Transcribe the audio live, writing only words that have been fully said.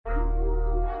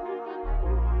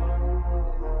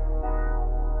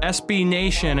SB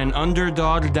Nation and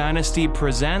Underdog Dynasty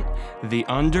present the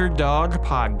Underdog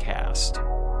Podcast.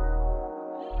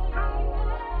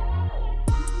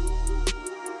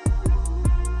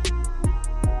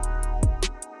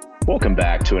 Welcome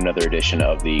back to another edition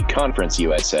of the Conference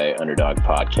USA Underdog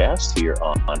Podcast here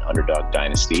on Underdog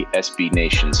Dynasty, SB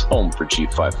Nation's home for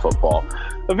G5 football.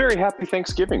 A very happy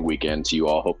Thanksgiving weekend to you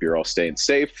all. Hope you're all staying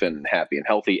safe and happy and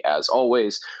healthy as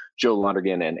always. Joe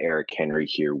Lonergan and Eric Henry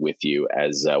here with you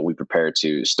as we prepare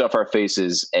to stuff our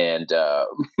faces and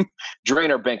drain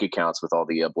our bank accounts with all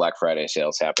the Black Friday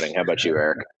sales happening. How about you,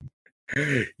 Eric?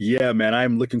 Yeah, man,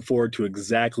 I'm looking forward to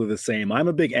exactly the same. I'm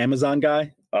a big Amazon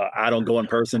guy. I don't go in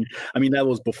person. I mean, that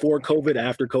was before COVID,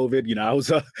 after COVID. You know, I was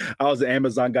an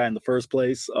Amazon guy in the first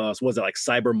place. So was it like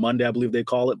Cyber Monday, I believe they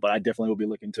call it? But I definitely will be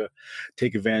looking to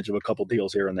take advantage of a couple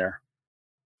deals here and there.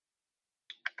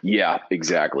 Yeah,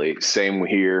 exactly. Same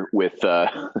here with,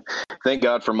 thank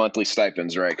God for monthly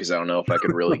stipends, right? Because I don't know if I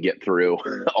could really get through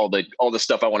all the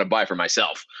stuff I want to buy for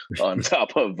myself on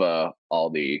top of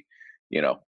all the,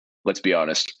 let's be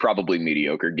honest, probably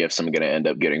mediocre gifts I'm going to end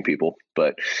up getting people,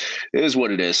 but it is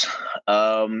what it is.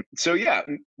 So yeah,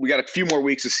 we got a few more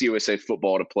weeks of CUSA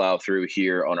football to plow through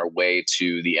here on our way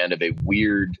to the end of a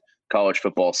weird college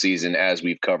football season, as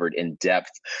we've covered in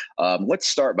depth. Let's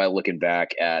start by looking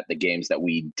back at the games that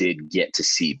we did get to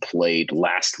see played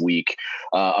last week.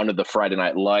 Under the Friday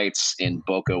night lights in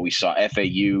Boca, we saw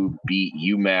FAU beat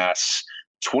UMass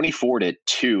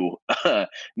 24-2.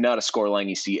 Not a scoreline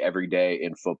you see every day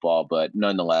in football, but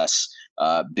nonetheless,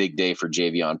 big day for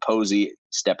Javion Posey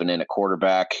stepping in at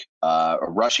quarterback. A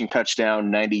rushing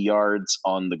touchdown, 90 yards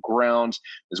on the ground,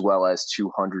 as well as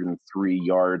 203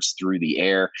 yards through the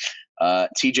air.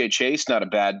 TJ Chase, not a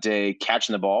bad day,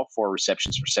 catching the ball, 4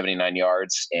 receptions for 79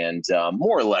 yards, and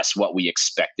more or less what we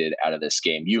expected out of this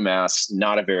game. UMass,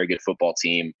 not a very good football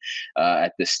team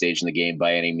at this stage in the game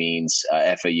by any means.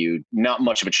 FAU, not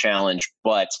much of a challenge,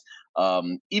 but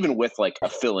even with like a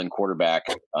fill-in quarterback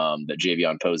that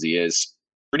Javion Posey is,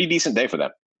 pretty decent day for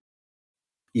them.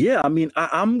 Yeah, I mean,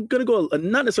 I'm going to go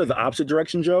not necessarily the opposite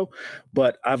direction, Joe,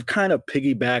 but I've kind of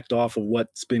piggybacked off of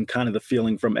what's been kind of the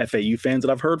feeling from FAU fans that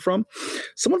I've heard from.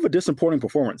 Somewhat of a disappointing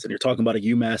performance. And you're talking about a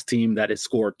UMass team that has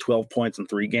scored 12 points in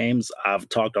 3 games. I've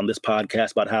talked on this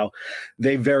podcast about how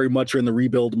they very much are in the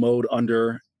rebuild mode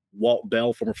under Walt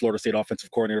Bell, former Florida State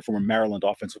offensive coordinator, former Maryland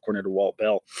offensive coordinator Walt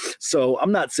Bell. So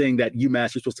I'm not saying that UMass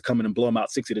is supposed to come in and blow them out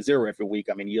 60-0 every week.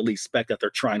 I mean, you at least expect that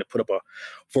they're trying to put up a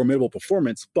formidable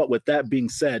performance. But with that being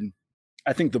said,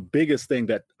 I think the biggest thing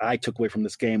that I took away from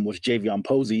this game was Javion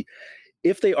Posey.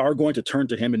 If they are going to turn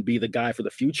to him and be the guy for the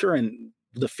future, and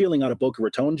the feeling out of Boca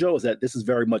Raton, Joe, is that this is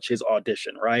very much his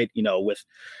audition, right? You know, with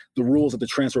the rules that the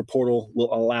transfer portal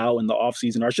will allow in the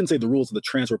offseason, or I shouldn't say the rules that the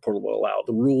transfer portal will allow,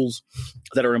 the rules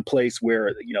that are in place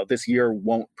where, this year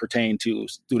won't pertain to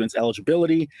students'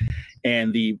 eligibility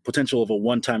and the potential of a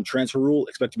one-time transfer rule.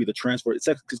 Expect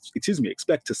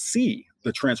to see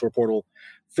the transfer portal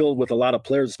filled with a lot of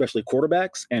players, especially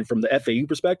quarterbacks. And from the FAU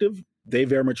perspective, they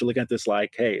very much are looking at this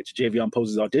like, hey, it's Javion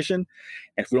Posey's audition.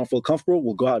 And if we don't feel comfortable,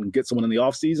 we'll go out and get someone in the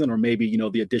offseason, or maybe,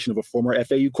 the addition of a former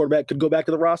FAU quarterback could go back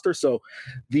to the roster. So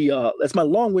that's my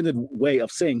long-winded way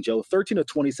of saying, Joe,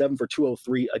 13-27 for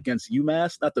 203 against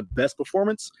UMass, not the best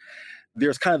performance.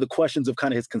 There's kind of the questions of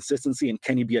kind of his consistency and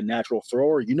can he be a natural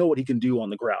thrower? You know what he can do on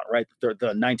the ground, right?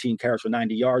 The 19 carries for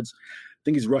 90 yards. I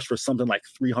think he's rushed for something like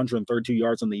 332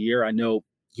 yards on the year. I know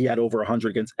he had over 100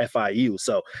 against FIU.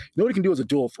 So you know what he can do as a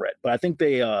dual threat. But I think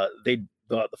the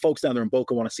folks down there in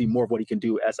Boca want to see more of what he can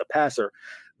do as a passer.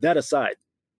 That aside,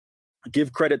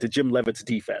 give credit to Jim Leavitt's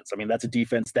defense. I mean, that's a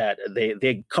defense that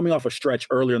they coming off a stretch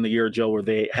earlier in the year, Joe, where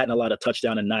they hadn't allowed a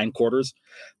touchdown in 9 quarters.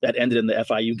 That ended in the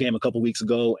FIU game a couple weeks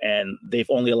ago, and they've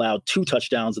only allowed 2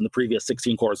 touchdowns in the previous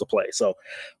 16 quarters of play. So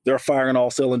they're firing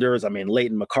all cylinders. I mean,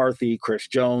 Leighton McCarthy, Chris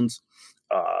Jones,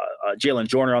 Jalen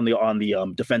Joyner on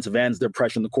the defensive ends. They're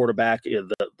pressuring the quarterback,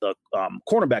 the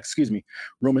cornerback,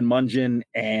 Roman Munjan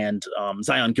and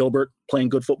Zion Gilbert playing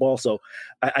good football. So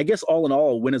I guess all in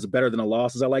all, a win is better than a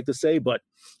loss, as I like to say. But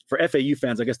for FAU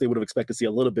fans, I guess they would have expected to see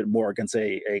a little bit more against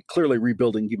a clearly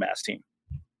rebuilding UMass team.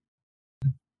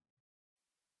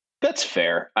 That's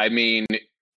fair. I mean,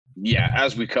 yeah,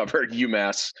 as we covered,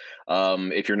 UMass,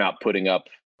 if you're not putting up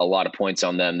a lot of points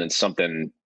on them, then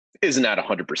something isn't at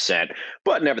 100%,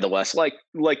 but nevertheless, like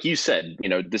you said,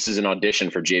 this is an audition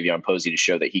for Javion Posey to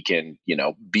show that he can,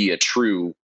 be a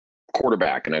true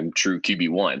quarterback and a true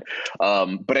QB1.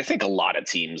 But I think a lot of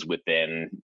teams within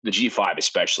the G5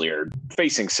 especially are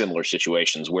facing similar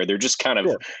situations where they're just kind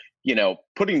of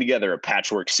putting together a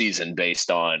patchwork season based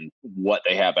on what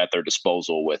they have at their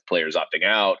disposal with players opting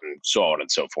out and so on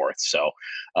and so forth. So,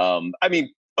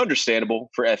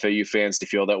 understandable for FAU fans to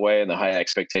feel that way and the high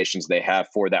expectations they have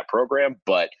for that program.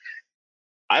 But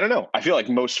I don't know. I feel like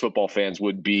most football fans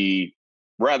would be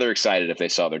rather excited if they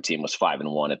saw their team was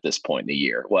 5-1 at this point in the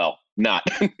year. Well, not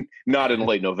in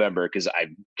late November, because I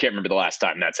can't remember the last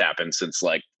time that's happened since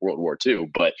like World War II.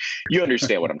 But you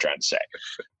understand what I'm trying to say.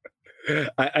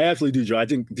 I absolutely do, Joe. I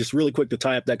think just really quick to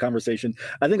tie up that conversation,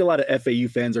 I think a lot of FAU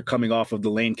fans are coming off of the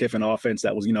Lane Kiffin offense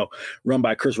that was, run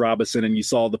by Chris Robinson, and you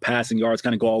saw the passing yards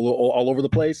kind of go all over the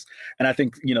place. And I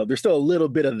think, there's still a little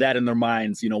bit of that in their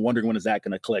minds, wondering when is that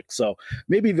going to click. So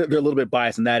maybe they're a little bit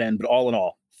biased in that end, but all in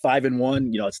all,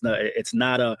 5-1, it's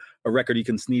not a record you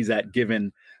can sneeze at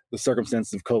given the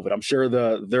circumstances of COVID. I'm sure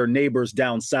their neighbors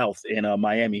down south in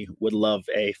Miami would love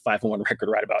a 5-1 record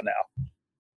right about now.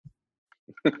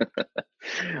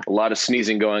 A lot of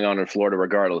sneezing going on in Florida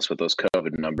regardless with those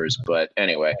COVID numbers. But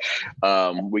anyway,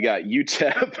 we got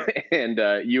UTEP and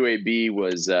UAB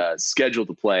was scheduled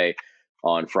to play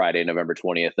on Friday, November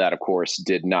 20th. That, of course,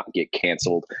 did not get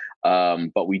canceled.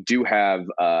 But we do have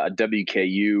a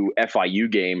WKU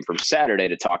FIU game from Saturday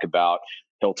to talk about.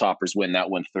 Hilltoppers win that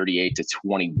one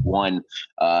 38-21.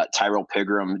 Tyrell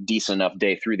Pigram, decent enough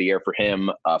day through the air for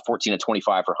him, 14-25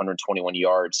 for 121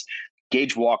 yards.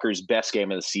 Gage Walker's best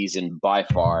game of the season by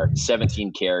far,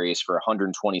 17 carries for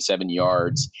 127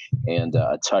 yards and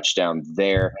a touchdown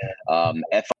there. FI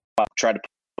tried to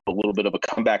put a little bit of a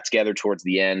comeback together towards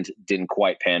the end, didn't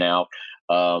quite pan out.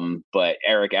 But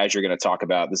Eric, as you're going to talk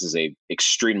about, this is a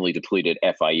extremely depleted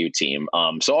FIU team.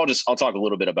 So I'll talk a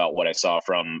little bit about what I saw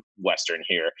from Western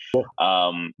here.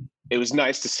 It was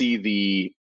nice to see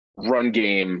the run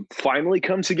game finally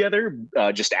come together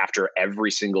just after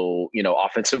every single,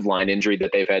 offensive line injury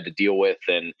that they've had to deal with,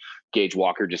 and Gage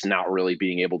Walker just not really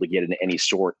being able to get into any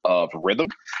sort of rhythm.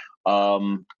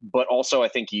 But also I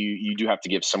think you do have to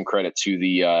give some credit to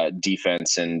the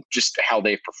defense and just how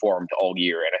they've performed all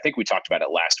year. And I think we talked about it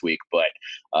last week,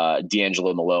 but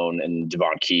D'Angelo Malone and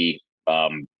Devon Key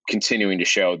continuing to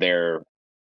show their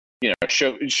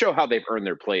show how they've earned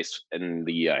their place in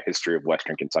the history of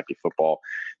Western Kentucky football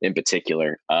in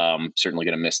particular. Certainly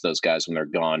going to miss those guys when they're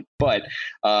gone. But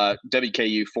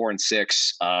WKU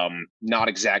 4-6, not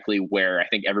exactly where I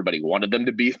think everybody wanted them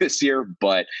to be this year,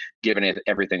 but given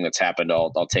everything that's happened,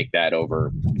 I'll take that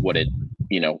over what it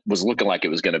was looking like it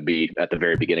was going to be at the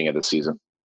very beginning of the season.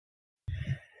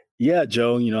 Yeah,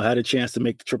 Joe, had a chance to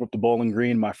make the trip up to Bowling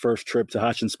Green, my first trip to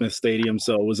Hutchins Smith Stadium.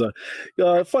 So it was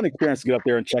a fun experience to get up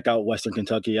there and check out Western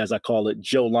Kentucky, as I call it,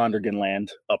 Joe Londergan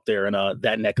land up there in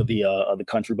that neck of the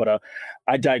country. But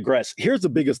I digress. Here's the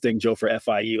biggest thing, Joe, for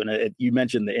FIU. And you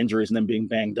mentioned the injuries and them being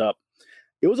banged up.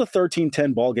 It was a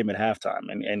 13-10 ball game at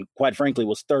halftime. And quite frankly, it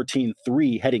was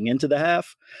 13-3 heading into the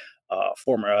half.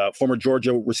 Former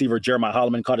Georgia receiver Jeremiah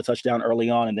Holloman caught a touchdown early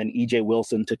on, and then E.J.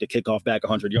 Wilson took the kickoff back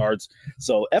 100 yards.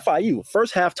 So FIU,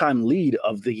 first halftime lead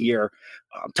of the year.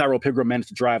 Tyrell Pigram managed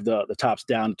to drive the tops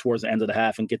down towards the end of the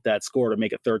half and get that score to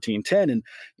make it 13-10. And,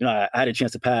 I had a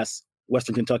chance to pass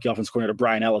Western Kentucky offense coordinator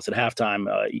Brian Ellis at halftime.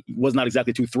 He was not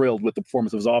exactly too thrilled with the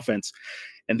performance of his offense.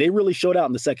 And they really showed out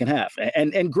in the second half.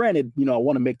 And granted, I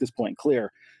want to make this point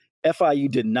clear. FIU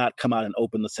did not come out and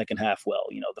open the second half well.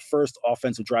 The first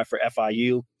offensive drive for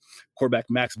FIU, quarterback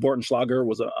Max Bortenschlager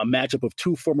was a matchup of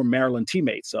two former Maryland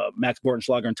teammates. Max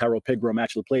Bortenschlager and Tyrell Pigram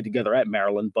actually played together at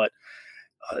Maryland, but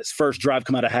his first drive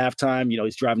come out of halftime,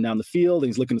 he's driving down the field and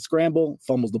he's looking to scramble,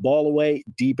 fumbles the ball away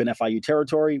deep in FIU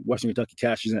territory. Western Kentucky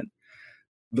cashes in.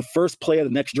 The first play of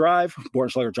the next drive,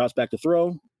 Bortenschlager drops back to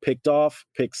throw, picked off,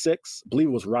 pick six. I believe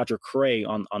it was Roger Cray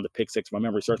on the pick six, if my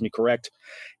memory serves me correct.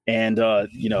 And,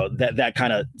 that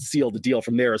kind of sealed the deal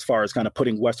from there as far as kind of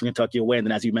putting Western Kentucky away. And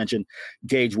then, as you mentioned,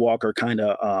 Gage Walker kind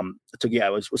of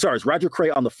it was Roger Cray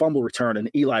on the fumble return and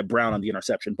Eli Brown on the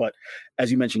interception. But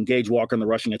as you mentioned, Gage Walker in the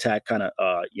rushing attack kind of,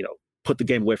 put the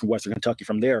game away from Western Kentucky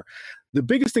from there. The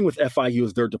biggest thing with FIU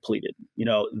is they're depleted.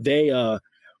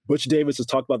 Butch Davis has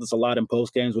talked about this a lot in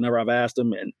post games whenever I've asked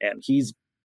him, and he's,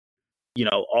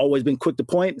 always been quick to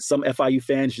point. Some FIU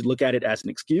fans should look at it as an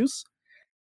excuse.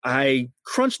 I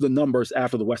crunched the numbers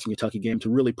after the Western Kentucky game to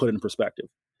really put it in perspective.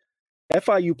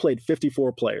 FIU played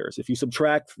 54 players. If you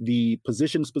subtract the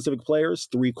position-specific players,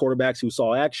 3 quarterbacks who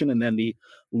saw action, and then the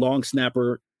long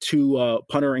snapper, 2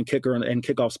 punter and kicker and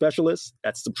kickoff specialists,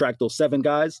 that's subtract those 7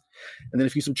 guys. And then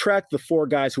if you subtract the 4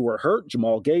 guys who were hurt,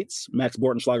 Jamal Gates, Max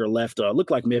Bortenschlager left,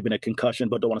 looked like may have been a concussion,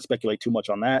 but don't want to speculate too much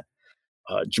on that.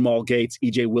 Jamal Gates,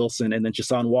 E.J. Wilson, and then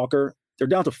Jason Walker, they're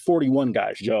down to 41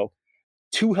 guys, Joe.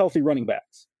 2 healthy running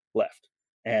backs left.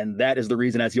 And that is the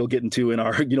reason, as you'll get into in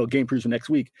our game preview next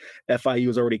week, FIU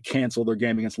has already canceled their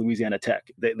game against Louisiana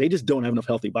Tech. They just don't have enough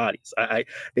healthy bodies.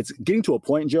 It's getting to a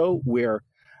point, Joe, where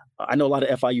I know a lot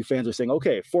of FIU fans are saying,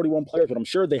 okay, 41 players, but I'm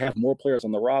sure they have more players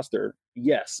on the roster.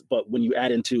 Yes, but when you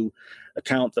add into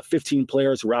account the 15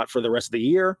 players who are out for the rest of the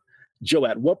year, Joe,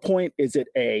 at what point is it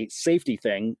a safety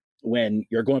thing when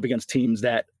you're going up against teams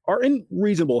that are in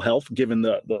reasonable health, given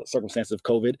the circumstances of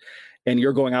COVID, and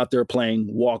you're going out there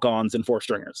playing walk-ons and four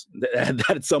stringers? That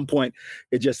at some point,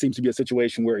 it just seems to be a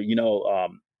situation where,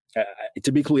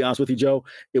 to be completely honest with you, Joe,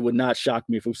 it would not shock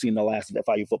me if we've seen the last of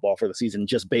FIU football for the season,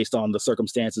 just based on the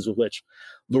circumstances with which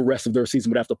the rest of their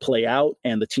season would have to play out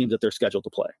and the teams that they're scheduled to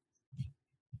play.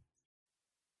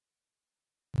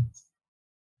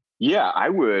 Yeah, I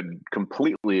would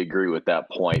completely agree with that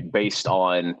point based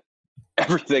on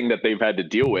everything that they've had to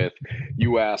deal with.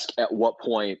 You ask, at what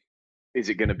point is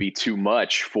it going to be too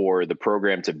much for the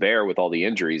program to bear with all the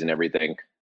injuries and everything?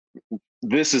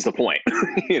 This is the point.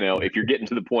 If you're getting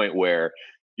to the point where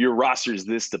your roster is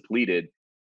this depleted,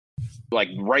 like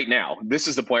right now, this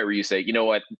is the point where you say, you know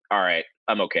what? All right,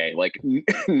 I'm okay. Like,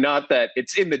 not that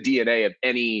it's in the DNA of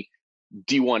any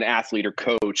D1 athlete or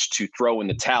coach to throw in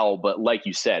the towel, but like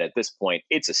you said, at this point,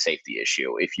 it's a safety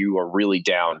issue. If you are really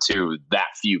down to that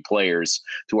few players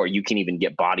to where you can even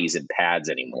get bodies and pads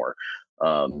anymore.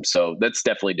 So that's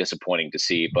definitely disappointing to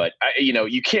see, but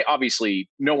you can't, obviously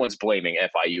no one's blaming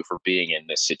FIU for being in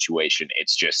this situation.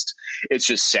 It's just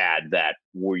sad that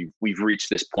we've reached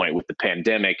this point with the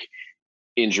pandemic,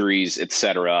 injuries,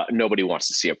 etc. Nobody wants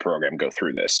to see a program go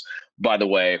through this. By the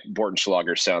way,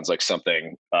 Bortenschlager sounds like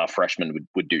something freshmen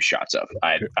would do shots of.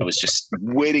 I was just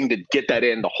waiting to get that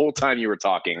in the whole time you were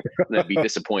talking, and I'd be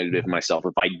disappointed in myself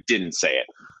if I didn't say it.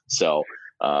 So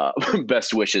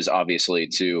best wishes, obviously,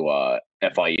 to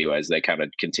FIU as they kind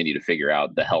of continue to figure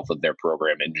out the health of their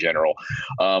program in general.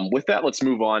 With that, let's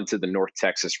move on to the North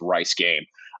Texas Rice game.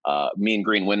 Mean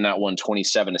Green win that one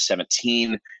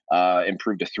 27-17,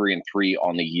 improved to 3-3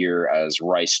 on the year as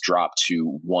Rice dropped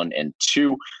to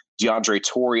 1-2. DeAndre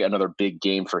Torrey, another big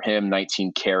game for him,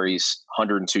 19 carries,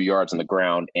 102 yards on the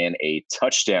ground, and a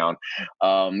touchdown.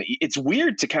 It's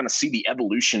weird to kind of see the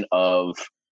evolution of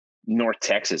North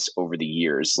Texas over the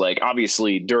years. Like,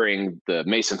 obviously, during the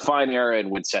Mason Fine era and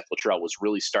when Seth Luttrell was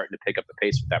really starting to pick up the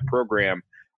pace with that program,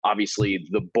 obviously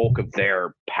the bulk of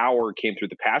their power came through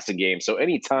the passing game. So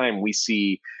anytime we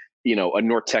see, a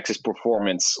North Texas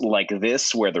performance like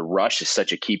this, where the rush is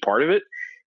such a key part of it,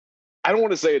 I don't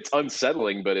want to say it's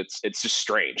unsettling, but it's just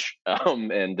strange.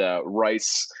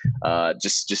 Rice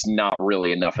just not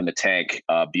really enough in the tank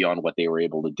beyond what they were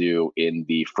able to do in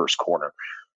the first quarter.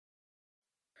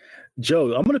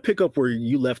 Joe, I'm going to pick up where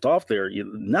you left off there.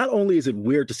 Not only is it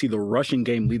weird to see the rushing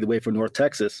game lead the way for North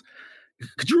Texas,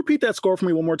 could you repeat that score for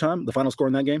me one more time, the final score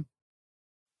in that game?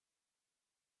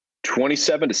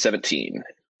 27-17.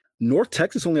 North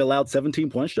Texas only allowed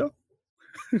 17 points, Joe?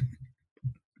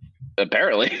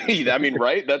 Apparently. I mean,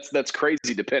 right? That's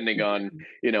crazy, depending on,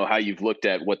 how you've looked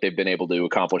at what they've been able to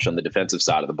accomplish on the defensive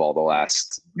side of the ball the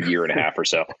last year and a half or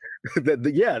so.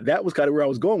 That was kind of where I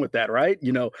was going with that, right?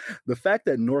 The fact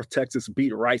that North Texas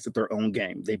beat Rice at their own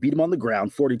game. They beat them on the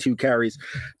ground, 42 carries,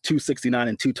 269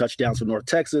 and 2 touchdowns for North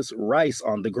Texas. Rice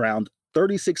on the ground,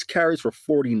 36 carries for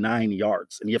 49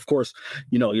 yards. And of course,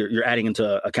 you're adding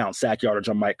into account sack yardage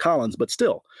on Mike Collins, but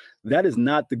still, that is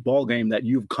not the ball game that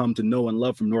you've come to know and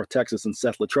love from North Texas and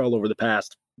Seth Luttrell over the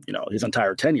past, his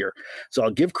entire tenure. So I'll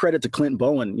give credit to Clint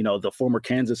Bowen, the former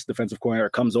Kansas defensive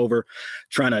coordinator, comes over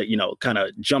trying to, kind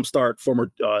of jumpstart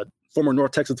former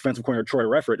North Texas defensive coordinator Troy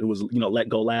Reffert, who was, let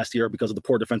go last year because of the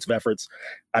poor defensive efforts.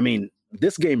 I mean,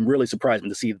 this game really surprised me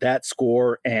to see that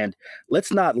score. And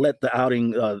let's not let the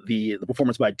outing, the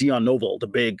performance by Dion Noble, the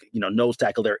big, nose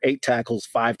tackle there, 8 tackles,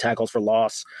 5 tackles for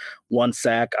loss, 1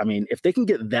 sack. I mean, if they can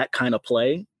get that kind of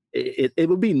play, it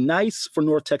would be nice for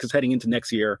North Texas heading into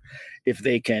next year if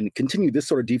they can continue this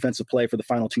sort of defensive play for the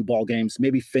final 2 ball games,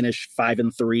 maybe finish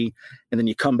 5-3, and then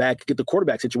you come back, get the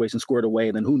quarterback situation squared away,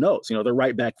 and then who knows? They're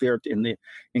right back there in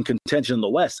contention in the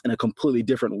West in a completely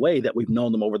different way that we've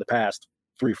known them over the past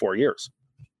 3-4 years.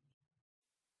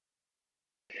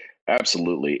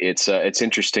 Absolutely. It's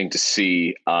interesting to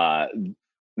see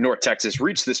North Texas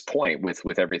reach this point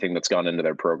with everything that's gone into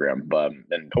their program.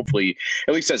 And hopefully,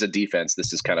 at least as a defense,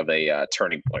 this is kind of a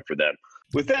turning point for them.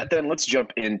 With that, then, let's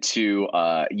jump into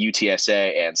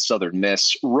UTSA and Southern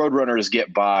Miss. Roadrunners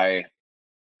get by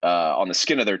on the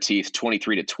skin of their teeth,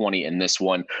 23-20 in this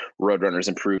one. Roadrunners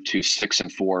improved to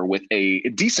 6-4 with a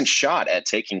decent shot at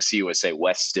taking CUSA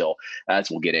West still,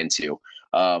 as we'll get into.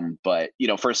 But,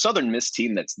 for a Southern Miss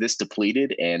team that's this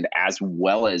depleted and as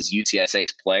well as UTSA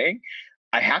is playing,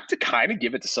 I have to kind of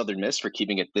give it to Southern Miss for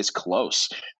keeping it this close.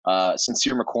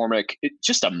 Sincere McCormick,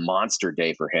 just a monster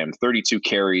day for him. 32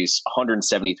 carries,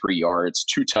 173 yards,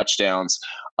 2 touchdowns.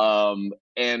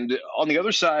 And on the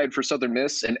other side for Southern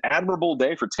Miss, an admirable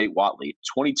day for Tate Watley.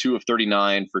 22 of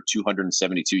 39 for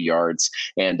 272 yards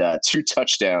and 2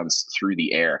 touchdowns through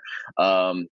the air.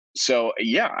 So,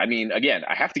 yeah, I mean, again,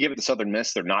 I have to give it to Southern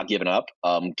Miss. They're not giving up.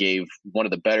 Gave one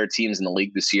of the better teams in the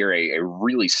league this year a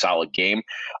really solid game.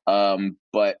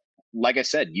 But like I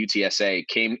said, UTSA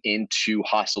came into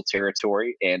hostile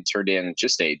territory and turned in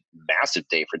just a massive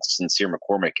day for Sincere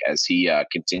McCormick as he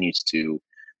continues to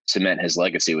cement his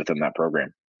legacy within that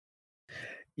program.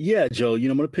 Yeah, Joe,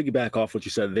 I'm going to piggyback off what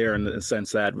you said there in the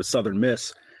sense that with Southern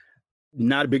Miss,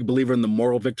 not a big believer in the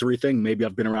moral victory thing. Maybe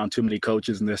I've been around too many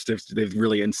coaches and they've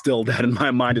really instilled that in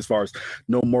my mind as far as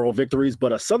no moral victories.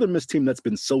 But a Southern Miss team that's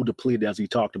been so depleted, as we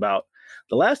talked about,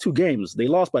 the last 2 games, they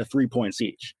lost by 3 points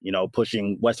each,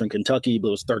 pushing Western Kentucky, but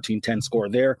it was 13-10 score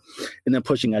there. And then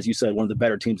pushing, as you said, one of the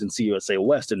better teams in CUSA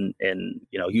West and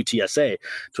UTSA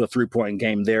to a 3-point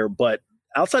game there. But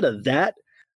outside of that,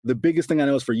 the biggest thing I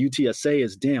know is for UTSA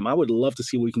is, damn, I would love to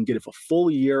see what we can get if a full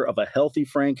year of a healthy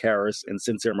Frank Harris and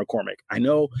Sincere McCormick. I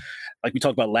know, like we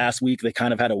talked about last week, they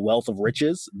kind of had a wealth of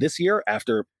riches this year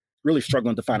after really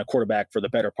struggling to find a quarterback for the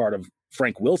better part of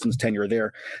Frank Wilson's tenure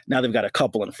there. Now they've got a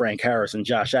couple in Frank Harris and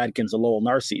Josh Adkins and Lowell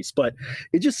Narcisse. But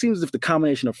it just seems as if the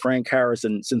combination of Frank Harris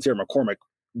and Sincere McCormick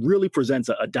really presents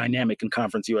a dynamic in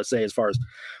Conference USA as far as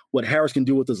what Harris can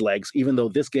do with his legs. Even though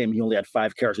this game he only had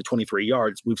 5 carries for 23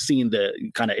 yards, we've seen the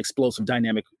kind of explosive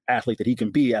dynamic athlete that he can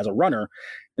be as a runner.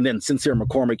 And then Sincere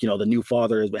McCormick, the new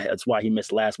father, that's why he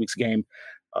missed last week's game.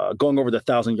 Going over the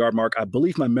 1,000-yard mark, I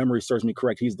believe my memory serves me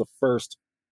correct, he's the first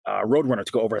Roadrunner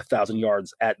to go over 1,000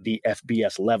 yards at the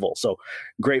FBS level. So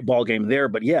great ball game there.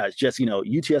 But yeah, it's just,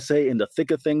 UTSA in the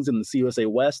thick of things in the CUSA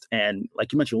West. And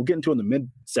like you mentioned, we'll get into it in the mid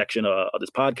section of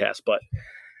this podcast, but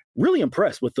really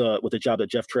impressed with the job that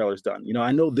Jeff Traylor's done.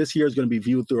 I know this year is going to be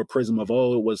viewed through a prism of,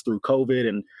 it was through COVID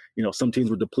and, some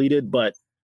teams were depleted, but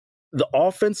the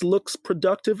offense looks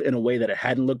productive in a way that it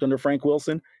hadn't looked under Frank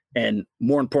Wilson. And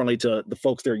more importantly to the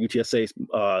folks there at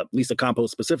UTSA, Lisa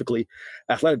Campos specifically,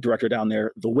 athletic director down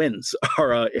there, the wins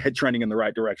are head trending in the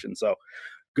right direction. So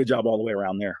good job all the way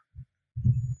around there.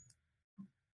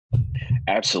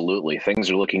 Absolutely.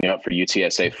 Things are looking up for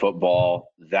UTSA football.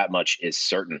 That much is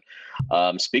certain.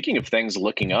 Speaking of things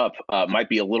looking up, might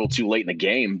be a little too late in the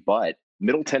game, but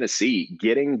Middle Tennessee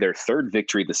getting their 3rd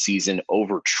victory of the season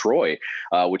over Troy,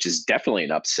 which is definitely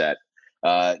an upset.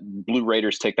 Blue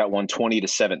Raiders take that one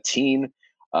 20-17.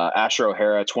 Asher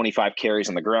O'Hara, 25 carries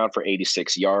on the ground for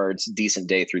 86 yards. Decent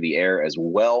day through the air as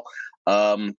well.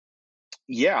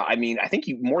 Yeah, I mean, I think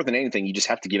more than anything, you just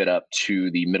have to give it up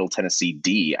to the Middle Tennessee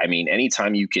D. I mean,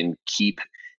 anytime you can keep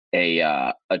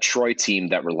a Troy team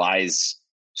that relies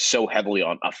so heavily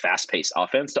on a fast-paced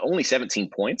offense to only 17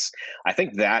 points, I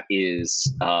think that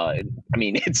is,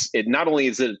 it not only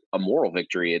is it a moral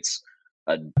victory, it's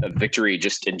a victory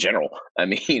just in general. I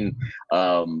mean,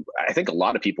 I think a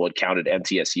lot of people had counted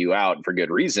MTSU out for good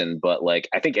reason, but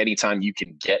I think anytime you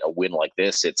can get a win like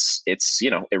this, it's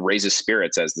it raises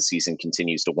spirits as the season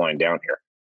continues to wind down here.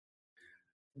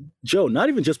 Joe, not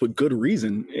even just with good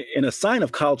reason. In a sign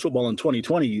of college football in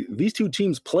 2020, these two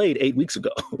teams played 8 weeks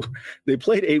ago. They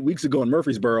played 8 weeks ago in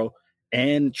Murfreesboro,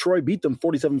 and Troy beat them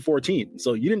 47-14.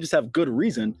 So you didn't just have good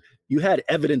reason. You had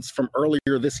evidence from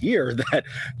earlier this year that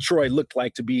Troy looked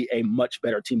like to be a much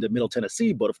better team than Middle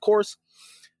Tennessee. But of course,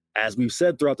 as we've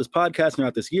said throughout this podcast,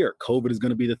 throughout this year, COVID is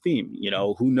going to be the theme.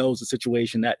 Who knows the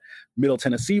situation that Middle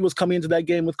Tennessee was coming into that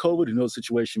game with COVID? Who knows the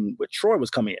situation with Troy was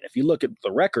coming in? If you look at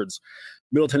the records,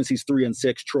 Middle Tennessee's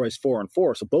 3-6, Troy's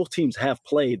 4-4. So both teams have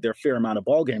played their fair amount of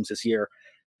ball games this year.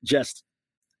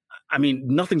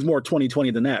 Nothing's more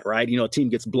 2020 than that, right? A team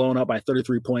gets blown up by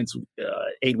 33 points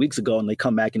 8 weeks ago, and they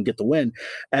come back and get the win.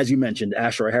 As you mentioned,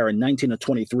 Asher O'Hara,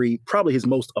 19-23, probably his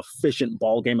most efficient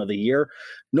ball game of the year.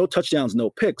 No touchdowns, no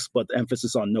picks, but the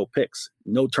emphasis on no picks.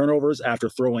 No turnovers after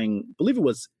throwing, I believe it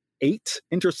was 8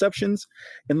 interceptions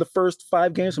in the first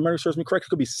 5 games. If memory serves me correct, it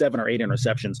could be 7 or 8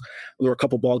 interceptions. There were a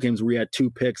couple ball games where he had 2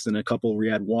 picks and a couple where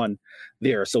he had 1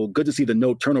 there. So good to see the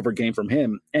no turnover game from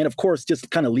him. And of course,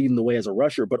 just kind of leading the way as a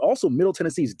rusher, but also Middle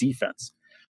Tennessee's defense.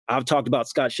 I've talked about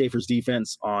Scott Schaefer's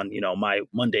defense on, my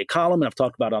Monday column, and I've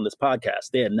talked about it on this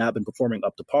podcast. They had not been performing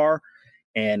up to par.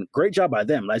 And great job by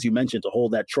them, as you mentioned, to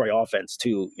hold that Troy offense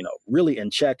to, really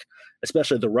in check,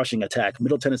 especially the rushing attack.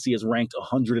 Middle Tennessee is ranked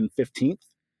 115th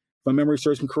my memory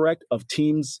serves me correct, of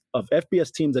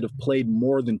FBS teams that have played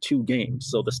more than 2 games.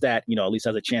 So the stat, at least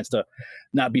has a chance to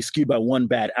not be skewed by one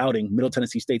bad outing. Middle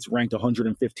Tennessee State's ranked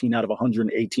 115 out of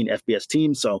 118 FBS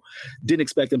teams, so didn't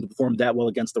expect them to perform that well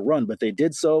against the run, but they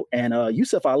did so. And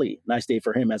Yusuf Ali, nice day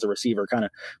for him as a receiver, kind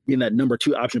of being that number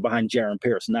 2 option behind Jaron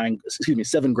Pierce.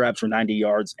 7 grabs for 90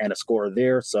 yards and a score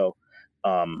there. So.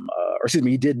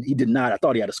 He did not. I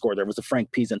thought he had a score there. It was the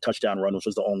Frank Peason touchdown run, which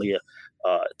was the only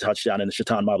touchdown, and the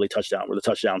Shaitan Mobley touchdown were the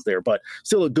touchdowns there. But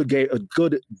still a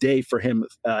good day for him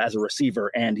as a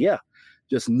receiver. And yeah,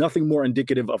 just nothing more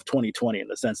indicative of 2020 in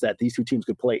the sense that these 2 teams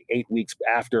could play 8 weeks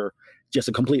after just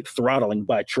a complete throttling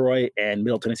by Troy, and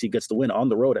Middle Tennessee gets the win on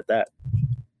the road at that.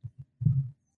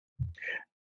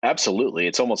 Absolutely.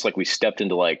 It's almost like we stepped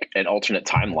into like an alternate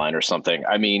timeline or something.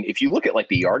 I mean, if you look at like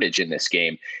the yardage in this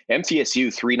game,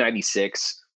 MTSU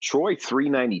 396, Troy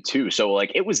 392. So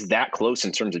like it was that close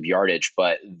in terms of yardage,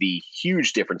 but the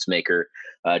huge difference maker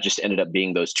just ended up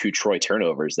being those 2 Troy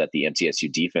turnovers that the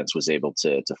MTSU defense was able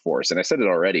to force. And I said it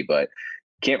already, but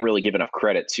can't really give enough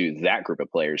credit to that group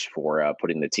of players for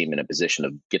putting the team in a position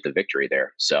to get the victory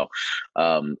there. So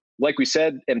like we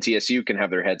said, MTSU can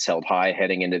have their heads held high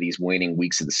heading into these waning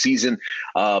weeks of the season.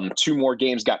 2 more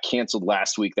games got canceled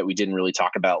last week that we didn't really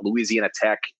talk about. Louisiana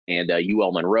Tech and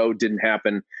UL Monroe didn't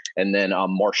happen. And then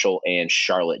Marshall and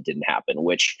Charlotte didn't happen,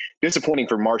 which disappointing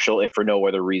for Marshall, if for no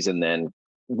other reason than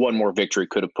one more victory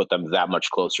could have put them that much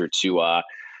closer to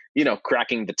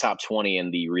cracking the top 20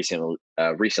 in the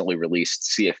recently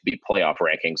released CFB playoff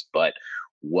rankings. But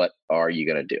what are you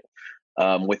going to do?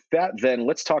 With that, then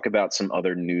let's talk about some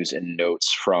other news and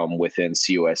notes from within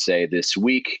CUSA this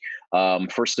week.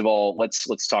 First of all,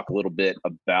 let's talk a little bit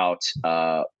about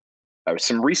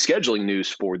some rescheduling news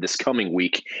for this coming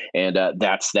week, and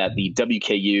that's that the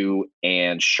WKU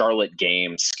and Charlotte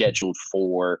game scheduled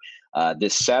for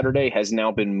this Saturday has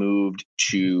now been moved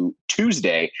to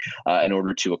Tuesday in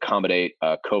order to accommodate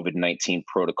COVID-19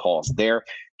 protocols there.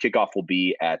 Kickoff will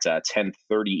be at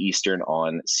 10:30 Eastern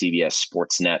on CBS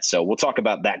Sportsnet. So we'll talk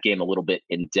about that game a little bit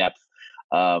in depth.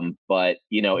 But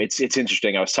it's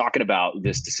interesting. I was talking about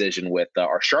this decision with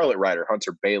our Charlotte writer,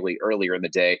 Hunter Bailey, earlier in the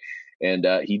day, and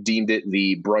he deemed it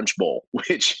the brunch bowl,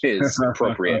 which is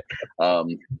appropriate.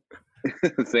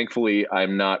 Thankfully,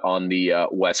 I'm not on the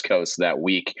West Coast that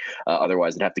week.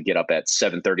 Otherwise, I'd have to get up at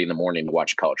 7:30 in the morning to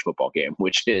watch a college football game,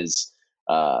 which is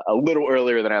a little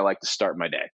earlier than I like to start my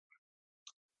day.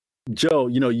 Joe,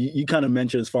 you kind of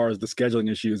mentioned as far as the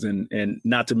scheduling issues and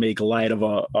not to make light of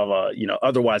a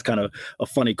otherwise kind of a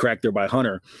funny crack there by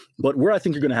Hunter, but where I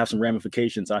think you're going to have some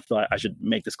ramifications, I thought I should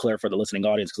make this clear for the listening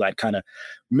audience because I kind of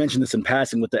mentioned this in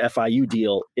passing with the FIU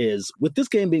deal, is with this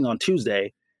game being on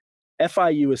Tuesday,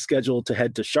 FIU is scheduled to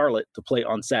head to Charlotte to play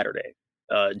on Saturday.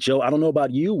 Joe, I don't know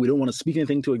about you. We don't want to speak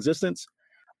anything to existence.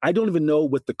 I don't even know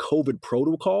with the COVID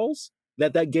protocols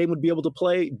that game would be able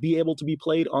to be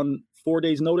played on 4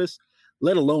 days' notice,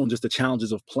 let alone just the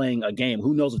challenges of playing a game.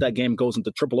 Who knows if that game goes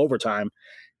into triple overtime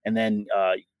and then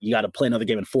you got to play another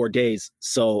game in 4 days.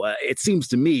 So it seems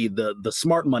to me the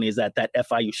smart money is that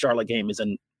FIU Charlotte game is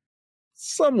in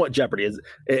somewhat jeopardy.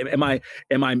 Am I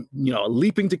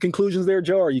leaping to conclusions there,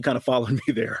 Joe, or are you kind of following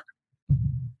me there?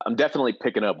 I'm definitely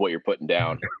picking up what you're putting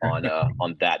down on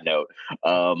that note.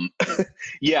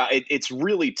 Yeah, it's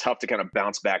really tough to kind of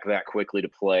bounce back that quickly to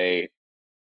play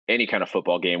any kind of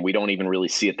football game. We don't even really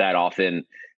see it that often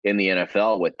in the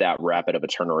NFL with that rapid of a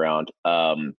turnaround.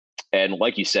 And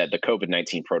like you said, the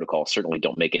COVID-19 protocols certainly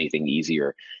don't make anything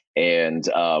easier. And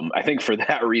I think for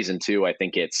that reason too, I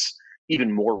think it's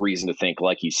even more reason to think,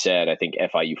 like you said, I think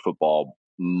FIU football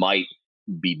might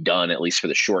be done, at least for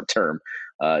the short term,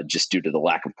 just due to the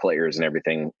lack of players and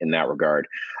everything in that regard.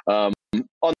 On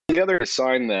the other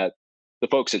side, that the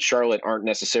folks at Charlotte aren't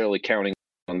necessarily counting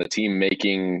on the team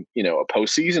making, a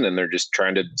postseason, and they're just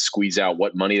trying to squeeze out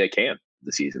what money they can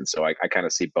this season. So I kind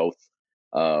of see both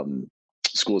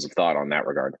schools of thought on that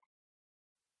regard.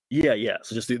 Yeah.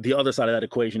 So just the other side of that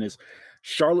equation is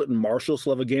Charlotte and Marshall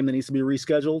still have a game that needs to be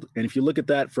rescheduled. And if you look at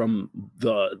that from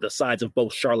the sides of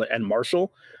both Charlotte and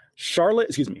Marshall,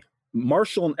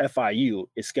 Marshall and FIU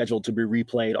is scheduled to be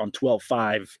replayed on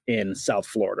 12/5 in South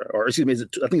Florida, or I think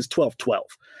it's 12/12.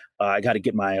 I got to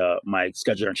get my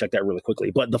scheduler and check that really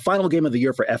quickly. But the final game of the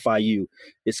year for FIU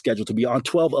is scheduled to be on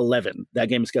 12/11. That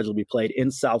game is scheduled to be played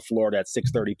in South Florida at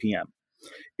 6:30 p.m.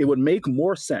 It would make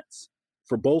more sense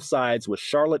for both sides with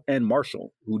Charlotte and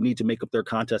Marshall, who need to make up their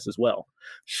contest as well.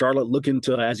 Charlotte looking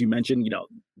to, as you mentioned,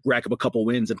 rack up a couple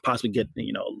wins and possibly get,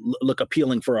 look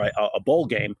appealing for a bowl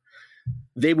game.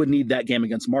 They would need that game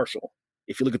against Marshall.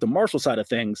 If you look at the Marshall side of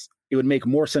things, it would make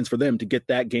more sense for them to get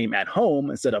that game at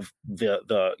home instead of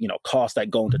the cost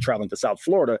that go into traveling to South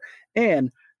Florida.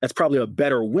 And that's probably a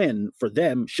better win for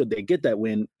them should they get that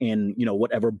win in,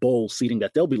 whatever bowl seating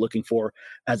that they'll be looking for,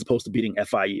 as opposed to beating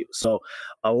FIU. So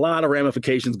a lot of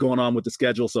ramifications going on with the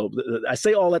schedule. So I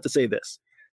say all that to say this.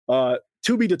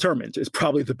 To be determined is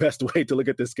probably the best way to look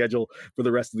at this schedule for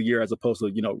the rest of the year, as opposed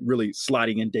to, really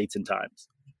sliding in dates and times.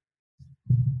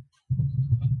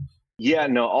 Yeah,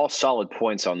 no, all solid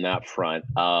points on that front.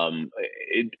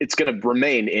 It's going to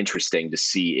remain interesting to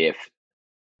see if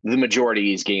the majority of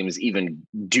these games even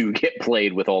do get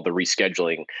played with all the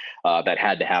rescheduling that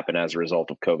had to happen as a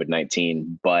result of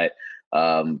COVID-19. But,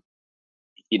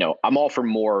 I'm all for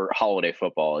more holiday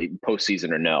football,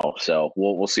 postseason or no. So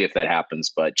we'll see if that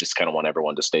happens, but just kind of want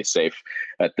everyone to stay safe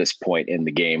at this point in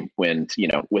the game when,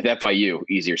 with FIU,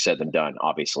 easier said than done,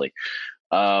 obviously.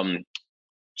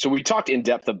 So we talked in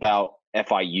depth about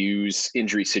FIU's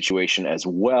injury situation as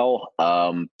well.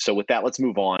 So with that, let's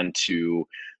move on to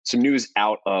some news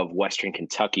out of Western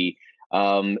Kentucky.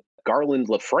 Garland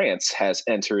LaFrance has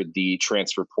entered the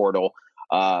transfer portal,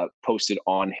 posted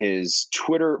on his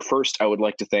Twitter. First, I would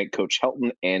like to thank Coach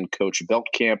Helton and Coach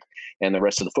Beltkamp and the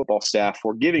rest of the football staff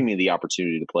for giving me the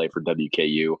opportunity to play for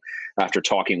WKU. After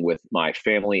talking with my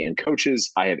family and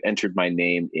coaches, I have entered my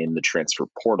name in the transfer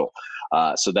portal.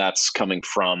 So that's coming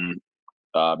from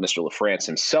Mr. LaFrance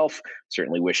himself.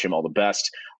 Certainly wish him all the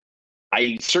best.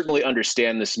 I certainly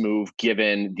understand this move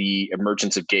given the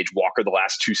emergence of Gage Walker the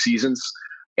last 2 seasons.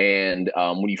 And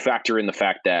when you factor in the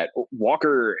fact that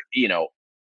Walker,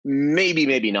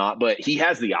 maybe not, but he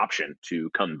has the option to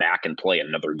come back and play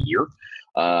another year,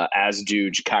 as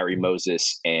do Jakiri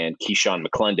Moses and Keyshawn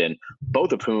McClendon,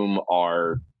 both of whom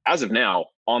are, as of now,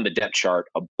 on the depth chart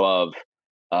above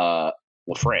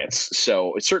LaFrance.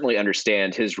 So I certainly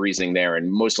understand his reasoning there.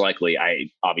 And most likely, I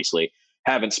obviously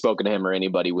haven't spoken to him or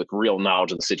anybody with real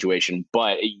knowledge of the situation,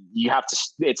 but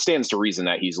it stands to reason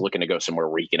that he's looking to go somewhere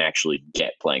where he can actually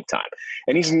get playing time.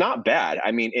 And he's not bad.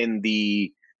 I mean, in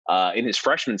his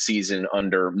freshman season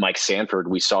under Mike Sanford,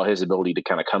 we saw his ability to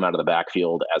kind of come out of the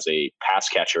backfield as a pass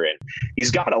catcher, and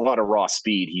he's got a lot of raw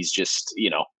speed. He's just,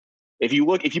 if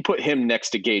you put him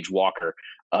next to Gage Walker,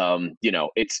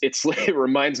 it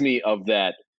reminds me of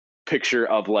that picture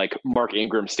of like Mark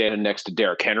Ingram standing next to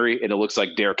Derrick Henry, and it looks like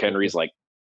Derrick Henry is like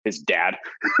his dad.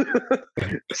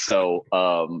 So,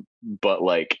 but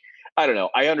like, I don't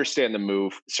know. I understand the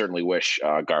move. Certainly wish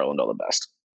Garland all the best.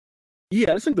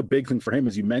 Yeah, I think the big thing for him,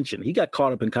 as you mentioned, he got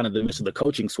caught up in kind of the midst of the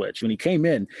coaching switch. When he came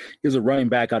in, he was a running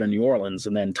back out of New Orleans,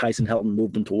 and then Tyson Helton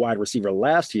moved him to wide receiver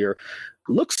last year.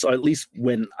 Looks, at least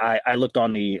when I looked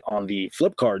on the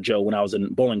flip card, Joe, when I was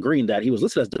in Bowling Green, that he was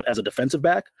listed as a defensive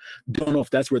back. Don't know if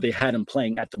that's where they had him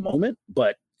playing at the moment,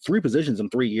 but 3 positions in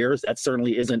 3 years, that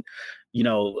certainly isn't,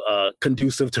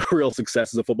 conducive to real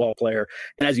success as a football player.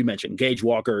 And as you mentioned, Gage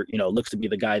Walker, looks to be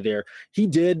the guy there. He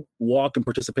did walk and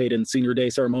participate in senior day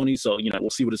ceremony. So, we'll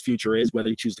see what his future is, whether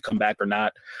he chooses to come back or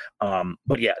not.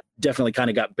 But yeah, definitely kind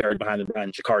of got buried behind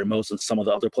Jakiri Moses and some of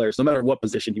the other players, no matter what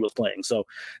position he was playing. So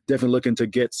definitely looking to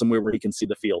get somewhere where he can see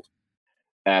the field.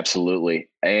 Absolutely.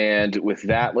 And with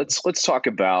that, let's talk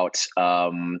about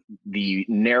the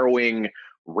narrowing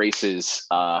races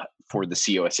for the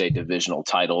CUSA divisional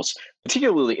titles,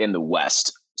 particularly in the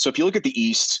West. So if you look at the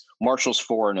East, Marshall's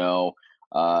 4-0,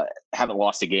 haven't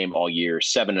lost a game all year,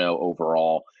 7-0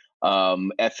 overall.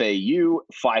 FAU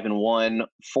 5-1,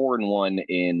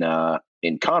 4-1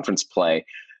 in conference play.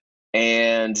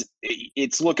 And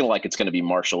it's looking like it's going to be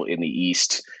Marshall in the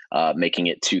East, making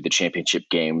it to the championship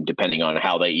game, depending on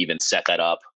how they even set that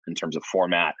up in terms of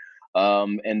format.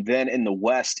 And then in the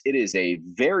West, it is a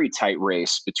very tight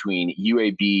race between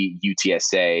UAB,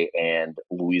 UTSA, and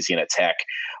Louisiana Tech.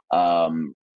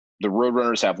 The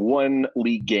Roadrunners have 1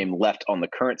 league game left on the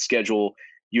current schedule.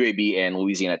 UAB and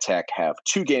Louisiana Tech have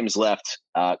 2 games left.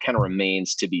 Kind of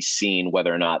remains to be seen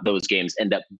whether or not those games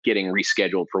end up getting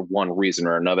rescheduled for one reason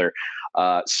or another.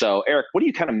 So, Eric, what do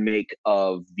you kind of make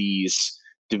of these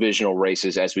divisional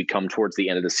races as we come towards the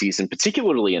end of the season,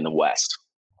 particularly in the West?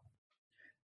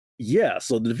 Yeah,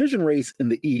 so the division race in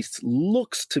the East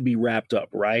looks to be wrapped up,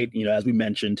 right? As we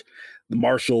mentioned, the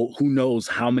Marshall, who knows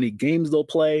how many games they'll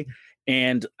play.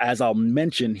 And as I'll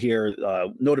mention here,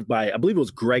 noted by, I believe it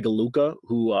was Greg Aluka,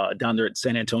 who down there at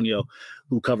San Antonio,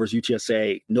 who covers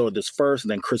UTSA, noted this first,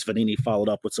 and then Chris Vanini followed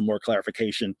up with some more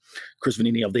clarification. Chris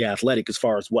Vanini of The Athletic, as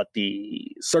far as what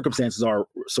the circumstances are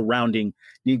surrounding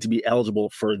needing to be eligible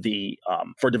for the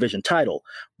for a division title.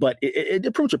 But it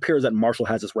pretty much appears that Marshall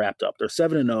has this wrapped up. They're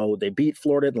 7-0. They beat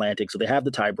Florida Atlantic, so they have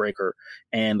the tiebreaker,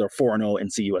 and they're 4-0 in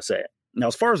CUSA. Now,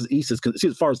 as far as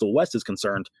the West is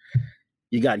concerned,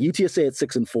 You got UTSA at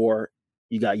 6-4.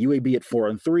 You got UAB at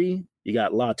 4-3. You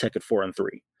got La Tech at 4-3.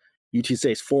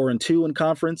 UTSA is 4-2 in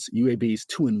conference. UAB is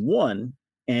 2-1,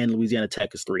 and Louisiana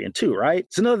Tech is 3-2. Right.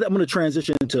 So now I'm going to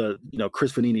transition to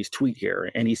Chris Vanini's tweet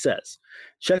here, and he says,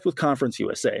 "Checked with Conference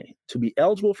USA. To be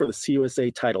eligible for the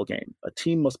CUSA title game, a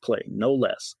team must play no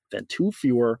less than 2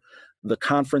 fewer the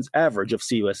conference average of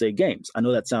CUSA games." I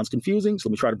know that sounds confusing, so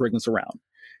let me try to bring this around.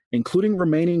 Including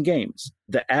remaining games,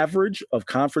 the average of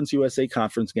Conference USA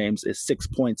conference games is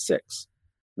 6.6,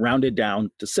 rounded down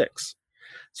to 6.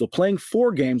 So playing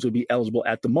 4 games would be eligible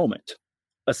at the moment.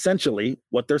 Essentially,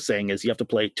 what they're saying is you have to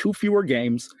play 2 fewer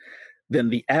games than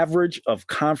the average of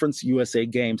Conference USA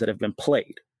games that have been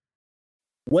played.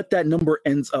 What that number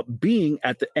ends up being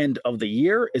at the end of the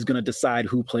year is going to decide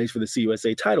who plays for the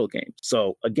CUSA title game.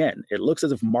 So again, it looks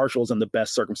as if Marshall's in the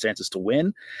best circumstances to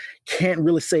win. Can't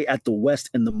really say at the West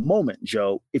in the moment,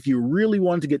 Joe. If you really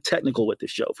wanted to get technical with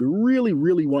this, Joe, if you really,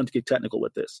 really wanted to get technical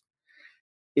with this,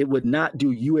 it would not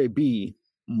do UAB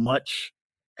much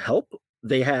help.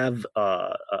 They have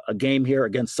a game here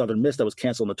against Southern Miss that was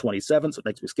canceled on the 27th, so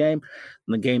next week's game,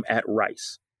 and the game at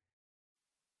Rice.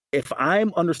 If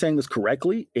I'm understanding this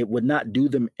correctly, it would not do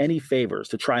them any favors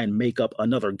to try and make up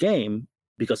another game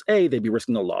because A, they'd be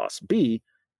risking a loss. B,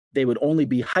 they would only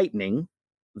be heightening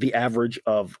the average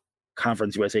of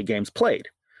Conference USA games played.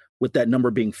 With that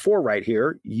number being 4 right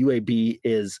here, UAB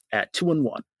is at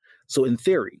 2-1. So in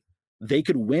theory, they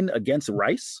could win against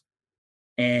Rice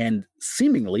and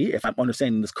seemingly, if I'm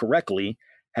understanding this correctly,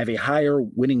 have a higher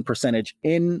winning percentage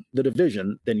in the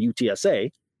division than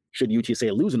UTSA, should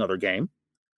UTSA lose another game.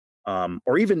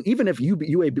 Or even if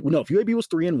UAB was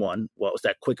 3-1, well, was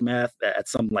that quick math at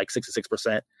something like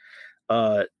 66%,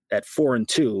 at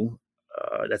 4-2,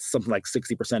 that's something like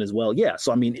 60% as well. Yeah.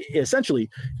 So, I mean, essentially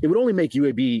it would only make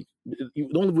UAB, you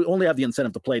would only have the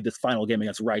incentive to play this final game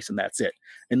against Rice and that's it.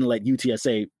 And let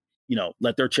UTSA,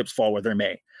 let their chips fall where they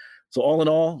may. So all in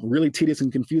all, really tedious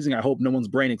and confusing. I hope no one's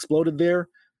brain exploded there,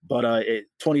 but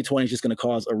 2020 is just going to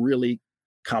cause a really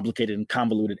complicated and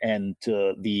convoluted end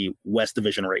to the West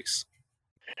Division race.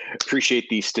 Appreciate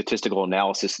the statistical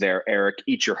analysis there, Eric.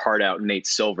 Eat your heart out, Nate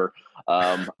Silver.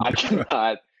 I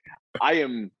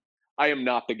am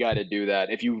not the guy to do that.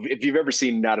 If you've ever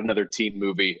seen Not Another Teen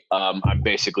movie, I'm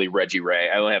basically Reggie Ray.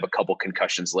 I only have a couple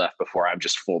concussions left before I'm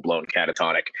just full blown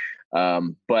catatonic.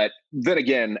 But then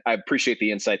again, I appreciate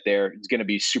the insight there. It's going to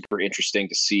be super interesting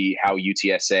to see how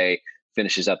UTSA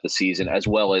finishes up the season, as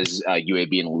well as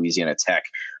UAB and Louisiana Tech.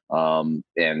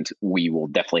 And we will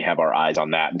definitely have our eyes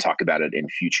on that and talk about it in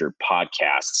future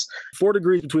podcasts. 4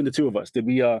 degrees between the two of us. Did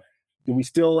we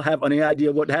still have any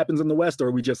idea what happens in the West, or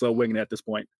are we just winging it at this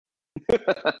point?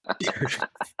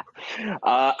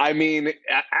 I mean,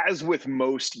 as with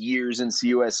most years in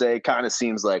CUSA, kind of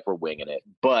seems like we're winging it,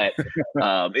 but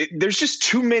there's just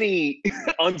too many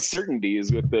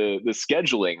uncertainties with the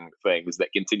scheduling things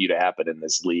that continue to happen in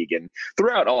this league and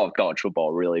throughout all of college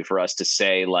football, really, for us to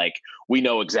say like we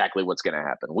know exactly what's going to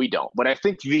happen. We don't. But I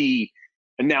think the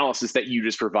analysis that you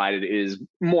just provided is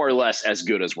more or less as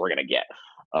good as we're going to get.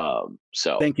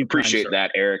 So thank you. Appreciate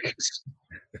that, Eric.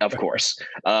 Of course.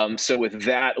 So with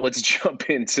that, let's jump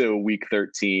into week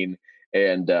 13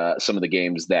 and some of the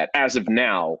games that, as of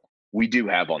now, we do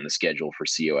have on the schedule for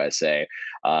CUSA.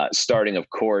 Starting, of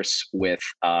course, with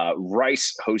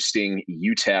Rice hosting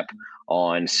UTEP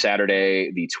on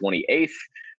Saturday, the 28th.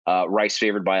 Rice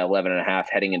favored by 11.5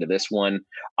 heading into this one.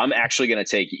 I'm actually going to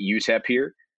take UTEP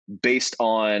here based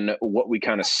on what we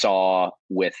kind of saw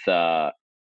with the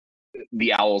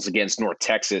Owls against North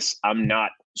Texas. I'm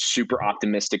not super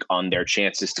optimistic on their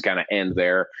chances to kind of end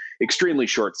their extremely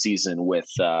short season with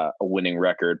a winning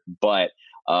record, but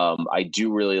I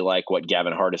do really like what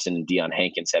Gavin Hardison and Deion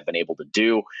Hankins have been able to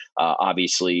do.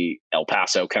 Obviously, El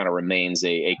Paso kind of remains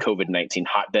a COVID-19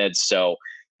 hotbed. So,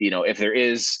 if there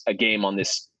is a game on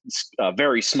this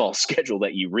very small schedule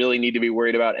that you really need to be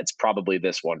worried about, it's probably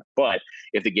this one. But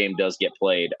if the game does get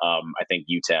played, I think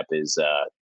UTEP is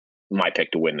my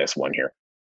pick to win this one here.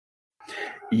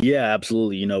 Yeah,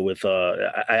 absolutely. With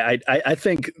I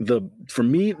think for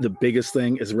me the biggest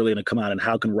thing is really going to come out in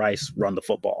how can Rice run the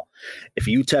football. If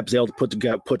UTEP's able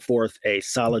to put forth a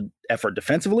solid effort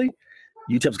defensively,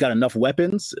 UTEP's got enough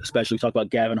weapons, especially talk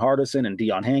about Gavin Hardison and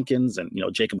Deion Hankins and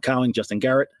Jacob Cowing, Justin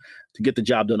Garrett, to get the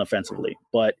job done offensively.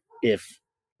 But if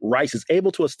Rice is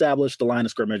able to establish the line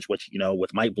of scrimmage, which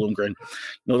with Mike Bloomgren,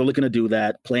 they're looking to do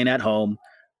that, playing at home.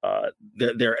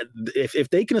 If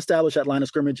they can establish that line of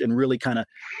scrimmage and really kind of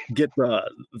get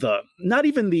the not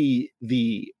even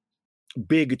the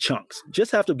big chunks.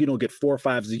 Just have to, get 4 or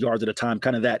 5 yards at a time,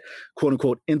 kind of that quote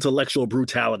unquote intellectual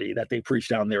brutality that they preach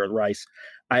down there at Rice.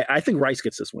 I think Rice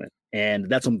gets this win, and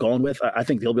that's what I'm going with. I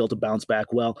think they'll be able to bounce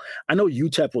back well. I know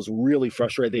UTEP was really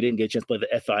frustrated. They didn't get a chance to play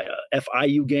the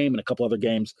FIU game and a couple other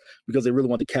games because they really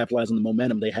want to capitalize on the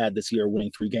momentum they had this year,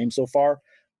 winning 3 games so far.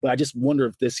 But I just wonder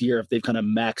if this year, if they've kind of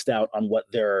maxed out on what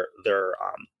their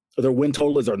win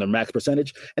total is or their max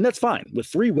percentage. And that's fine. With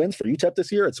 3 wins for UTEP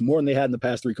this year, it's more than they had in the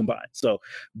past 3 combined. So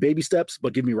baby steps,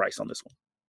 but give me Rice on this one.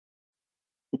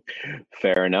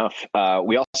 Fair enough.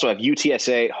 We also have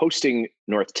UTSA hosting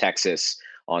North Texas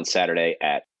on Saturday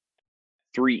at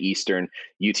 3 Eastern.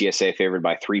 UTSA favored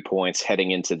by 3 points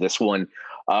heading into this one.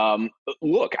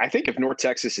 Look, I think if North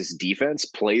Texas's defense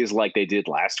plays like they did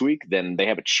last week, then they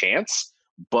have a chance.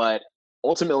 But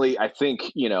ultimately, I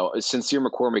think, Sincere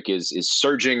McCormick is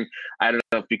surging. I don't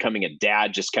know if becoming a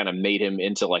dad just kind of made him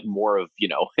into like more of,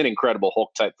 an incredible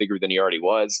Hulk type figure than he already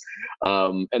was.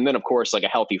 And then, of course, like a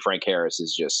healthy Frank Harris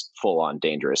is just full on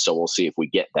dangerous. So we'll see if we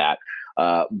get that.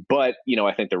 But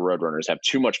I think the Roadrunners have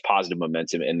too much positive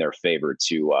momentum in their favor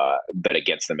to bet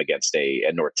against them against a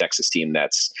North Texas team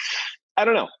that's, I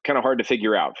don't know, kind of hard to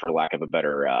figure out for lack of a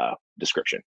better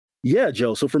description. Yeah,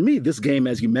 Joe. So for me, this game,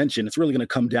 as you mentioned, it's really going to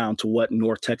come down to what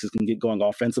North Texas can get going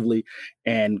offensively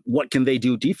and what can they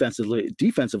do defensively,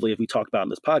 if we talk about in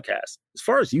this podcast. As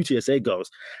far as UTSA goes,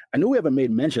 I know we haven't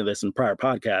made mention of this in prior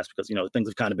podcasts because, things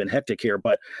have kind of been hectic here,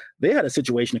 but they had a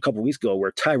situation a couple of weeks ago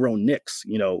where Tyrone Nix,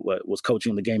 was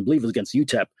coaching the game, I believe it was against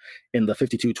UTEP in the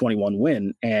 52-21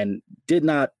 win, and did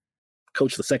not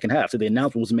coach the second half. So the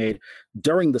announcement was made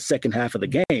during the second half of the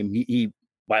game. He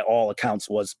by all accounts,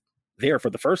 was there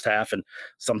for the first half, and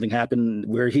something happened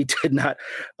where he did not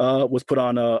was put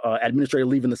on administrative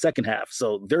leave in the second half.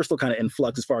 So they're still kind of in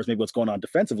flux as far as maybe what's going on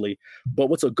defensively. But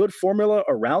what's a good formula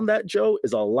around that, Joe,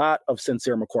 is a lot of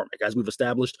Sincere McCormick, as we've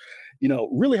established.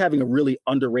 Really having a really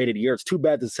underrated year. It's too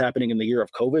bad this is happening in the year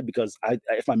of COVID because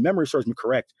if my memory serves me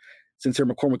correct, Sincere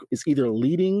McCormick is either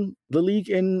leading the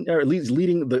league or at least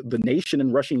leading the nation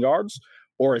in rushing yards,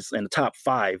 or is in the top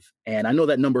 5. And I know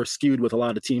that number is skewed with a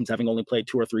lot of teams having only played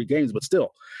 2 or 3 games, but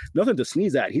still, nothing to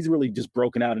sneeze at. He's really just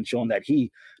broken out and shown that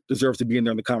he deserves to be in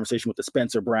there in the conversation with the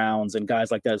Spencer Browns and guys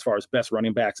like that as far as best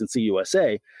running backs in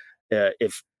CUSA.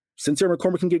 If Sincere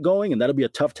McCormick can get going, and that'll be a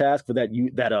tough task for that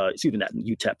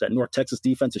UTEP, that North Texas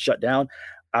defense to shut down,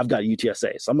 I've got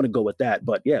UTSA. So I'm going to go with that.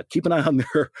 But yeah, keep an eye on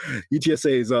their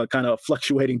UTSA's kind of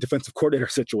fluctuating defensive coordinator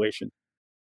situation.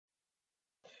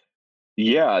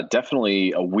 Yeah,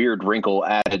 definitely a weird wrinkle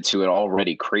added to an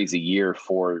already crazy year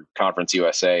for Conference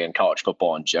USA and college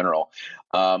football in general.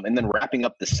 And then wrapping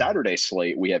up the Saturday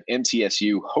slate, we have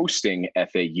MTSU hosting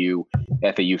FAU.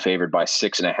 FAU favored by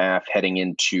 6.5 heading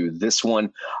into this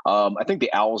one. I think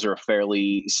the Owls are a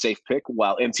fairly safe pick,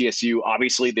 while MTSU,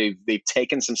 obviously, they've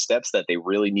taken some steps that they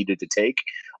really needed to take.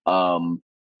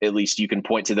 At least you can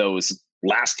point to those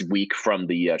last week from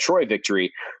the Troy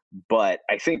victory. But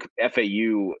I think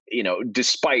FAU,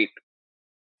 despite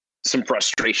some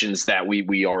frustrations that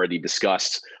we already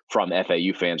discussed from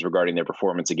FAU fans regarding their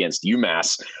performance against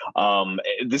UMass,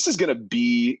 this is going to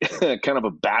be kind of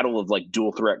a battle of like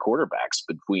dual threat quarterbacks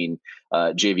between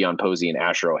Javion Posey and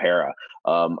Asher O'Hara.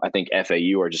 I think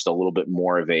FAU are just a little bit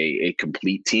more of a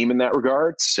complete team in that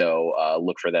regard. So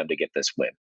look for them to get this win.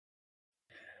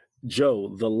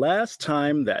 Joe, the last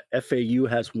time that FAU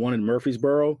has won in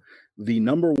Murfreesboro, the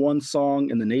number 1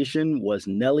 song in the nation was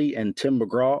Nelly and Tim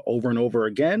McGraw Over and Over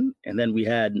Again. And then we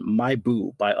had My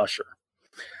Boo by Usher.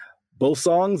 Both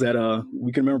songs that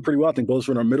we can remember pretty well. I think both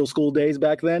from our middle school days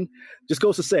back then. Just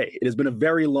goes to say, it has been a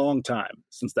very long time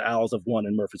since the Owls have won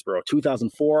in Murfreesboro.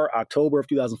 2004, October of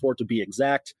 2004 to be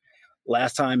exact.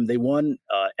 Last time they won,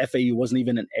 FAU wasn't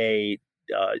even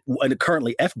and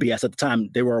currently FBS at the time,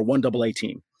 they were a 1AA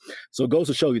team. So it goes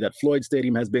to show you that Floyd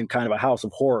Stadium has been kind of a house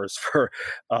of horrors for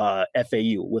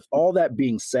FAU. With all that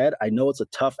being said, I know it's a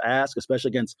tough ask, especially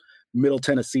against Middle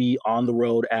Tennessee on the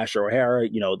road, Asher O'Hara,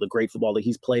 the great football that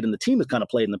he's played and the team has kind of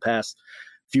played in the past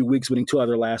few weeks, winning 2 out of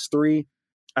their last 3.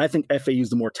 I think FAU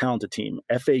is the more talented team.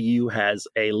 FAU has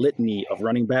a litany of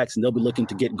running backs, and they'll be looking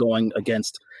to get going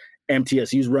against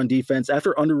MTSU's run defense.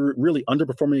 After really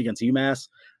underperforming against UMass,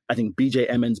 I think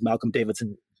BJ Emmons, Malcolm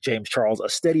Davidson, James Charles, a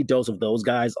steady dose of those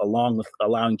guys, along with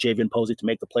allowing Javion Posey to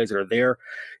make the plays that are there.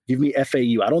 Give me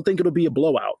FAU. I don't think it'll be a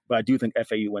blowout, but I do think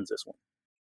FAU wins this one.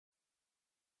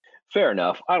 Fair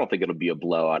enough. I don't think it'll be a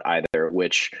blowout either,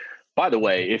 which, by the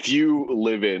way, if you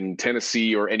live in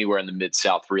Tennessee or anywhere in the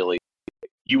Mid-South, really,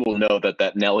 you will know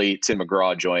that Nelly Tim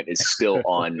McGraw joint is still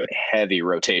on heavy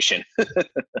rotation.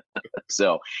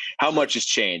 So how much has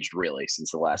changed really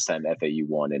since the last time FAU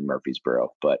won in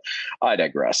Murfreesboro? But I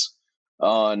digress.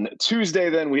 On Tuesday,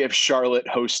 then, we have Charlotte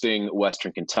hosting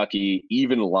Western Kentucky.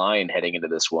 Even line heading into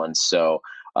this one. So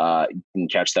you can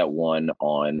catch that one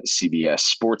on CBS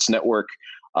Sports Network.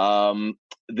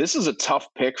 This is a tough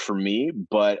pick for me,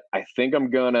 but I think I'm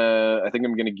gonna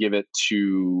give it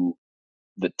to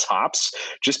the Tops,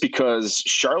 just because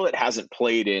Charlotte hasn't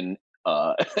played in,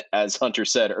 as Hunter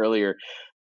said earlier,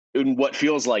 in what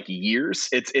feels like years.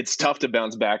 It's tough to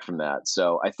bounce back from that.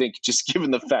 So I think just given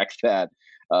the fact that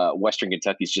Western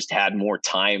Kentucky's just had more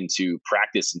time to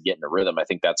practice and get in a rhythm, I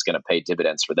think that's going to pay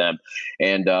dividends for them.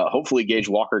 And hopefully Gage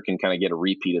Walker can kind of get a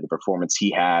repeat of the performance he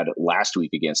had last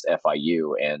week against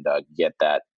FIU and get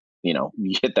that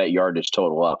yardage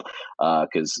total up,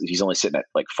 because he's only sitting at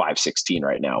like 516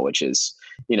 right now, which is,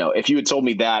 if you had told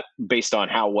me that based on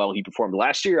how well he performed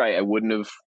last year, I wouldn't have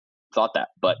thought that,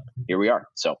 but here we are.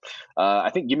 So I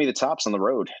think give me the Tops on the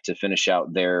road to finish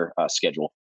out their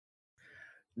schedule.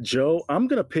 Joe, I'm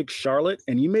going to pick Charlotte,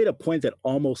 and you made a point that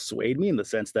almost swayed me in the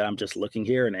sense that I'm just looking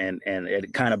here and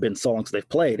it kind of been so long since they've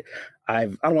played. I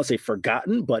don't want to say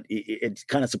forgotten, but it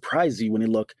kind of surprised you when you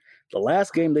look. The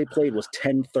last game they played was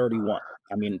 10-31.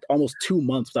 I mean, almost 2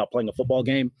 months without playing a football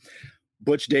game.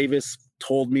 Butch Davis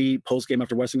told me post-game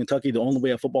after Western Kentucky, the only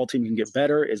way a football team can get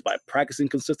better is by practicing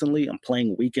consistently and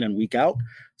playing week in and week out,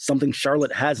 something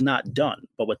Charlotte has not done.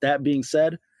 But with that being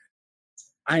said,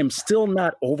 I am still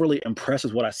not overly impressed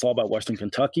with what I saw by Western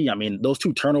Kentucky. I mean, those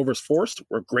 2 turnovers forced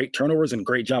were great turnovers and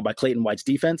great job by Clayton White's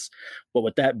defense. But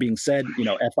with that being said,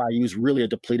 FIU is really a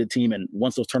depleted team. And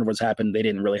once those turnovers happened, they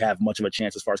didn't really have much of a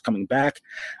chance as far as coming back.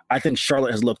 I think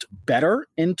Charlotte has looked better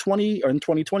in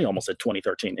 2020, almost at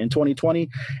 2013, in 2020.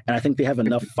 And I think they have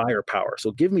enough firepower.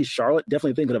 So give me Charlotte.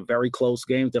 Definitely think of a very close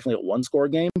game, definitely a 1-score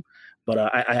game. But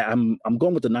I'm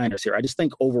going with the Niners here. I just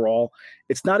think overall,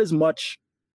 it's not as much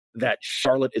that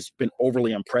Charlotte has been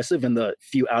overly impressive in the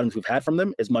few outings we've had from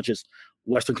them, as much as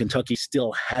Western Kentucky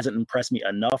still hasn't impressed me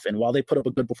enough. And while they put up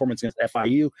a good performance against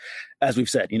FIU, as we've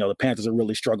said, the Panthers are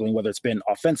really struggling, whether it's been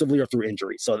offensively or through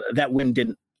injury. So that win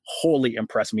didn't wholly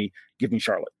impress me. Give me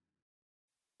Charlotte.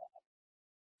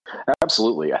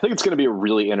 Absolutely. I think it's going to be a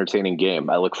really entertaining game.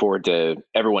 I look forward to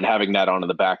everyone having that on in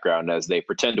the background as they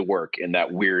pretend to work in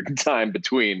that weird time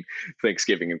between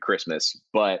Thanksgiving and Christmas.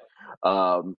 But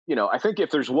I think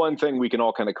if there's one thing we can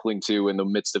all kind of cling to in the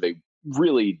midst of a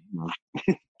really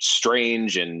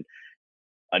strange and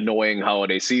annoying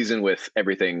holiday season with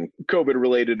everything COVID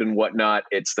related and whatnot,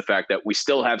 it's the fact that we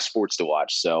still have sports to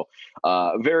watch. So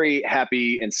very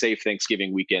happy and safe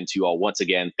Thanksgiving weekend to you all. Once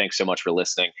again, thanks so much for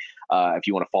listening. If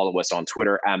you want to follow us on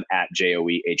Twitter, I'm at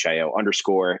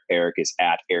JOEHIO_. Eric is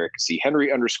at Eric C. Henry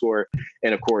 _.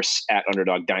 And of course, at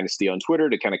Underdog Dynasty on Twitter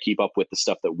to kind of keep up with the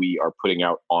stuff that we are putting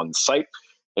out on the site.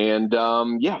 And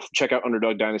check out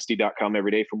UnderdogDynasty.com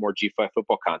every day for more G5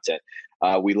 football content.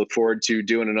 We look forward to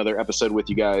doing another episode with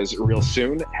you guys real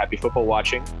soon. Happy football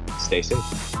watching. Stay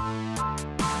safe.